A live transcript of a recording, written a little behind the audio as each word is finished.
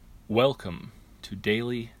Welcome to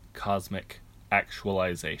Daily Cosmic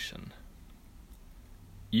Actualization.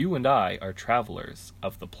 You and I are travelers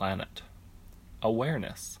of the planet.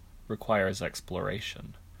 Awareness requires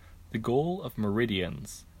exploration. The goal of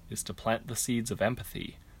Meridians is to plant the seeds of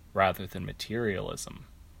empathy rather than materialism.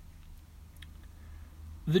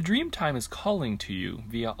 The Dreamtime is calling to you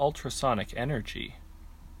via ultrasonic energy.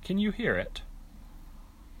 Can you hear it?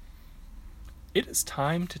 It is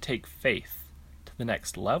time to take faith to the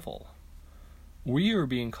next level. We are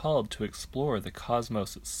being called to explore the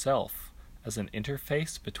cosmos itself as an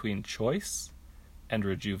interface between choice and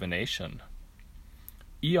rejuvenation.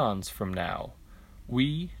 Eons from now,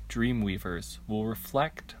 we Dreamweavers will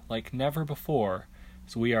reflect like never before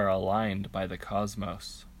as we are aligned by the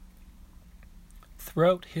cosmos.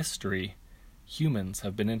 Throughout history, humans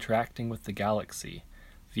have been interacting with the galaxy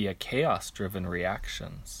via chaos-driven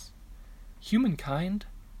reactions. Humankind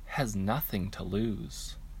has nothing to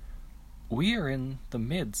lose. We are in the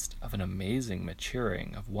midst of an amazing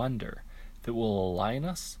maturing of wonder that will align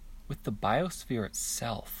us with the biosphere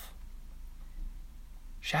itself.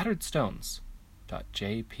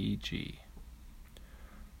 ShatteredStones.jpg.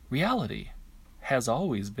 Reality has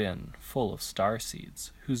always been full of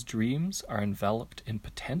starseeds whose dreams are enveloped in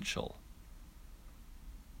potential.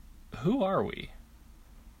 Who are we?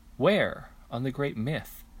 Where, on the great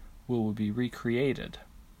myth, will we be recreated?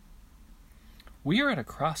 We are at a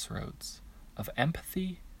crossroads of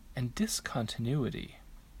empathy and discontinuity.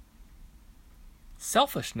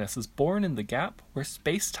 Selfishness is born in the gap where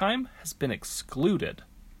space-time has been excluded.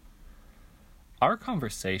 Our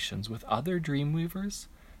conversations with other Dreamweavers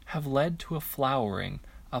have led to a flowering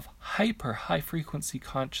of hyper-high-frequency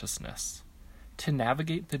consciousness. To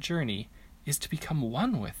navigate the journey is to become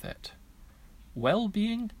one with it.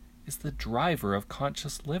 Well-being is the driver of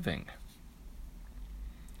conscious living.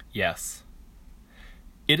 Yes,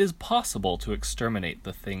 it is possible to exterminate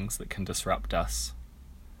the things that can disrupt us,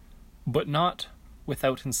 but not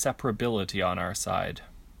without inseparability on our side.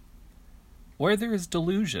 Where there is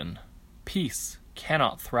delusion, peace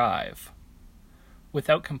cannot thrive.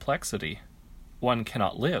 Without complexity, one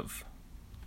cannot live.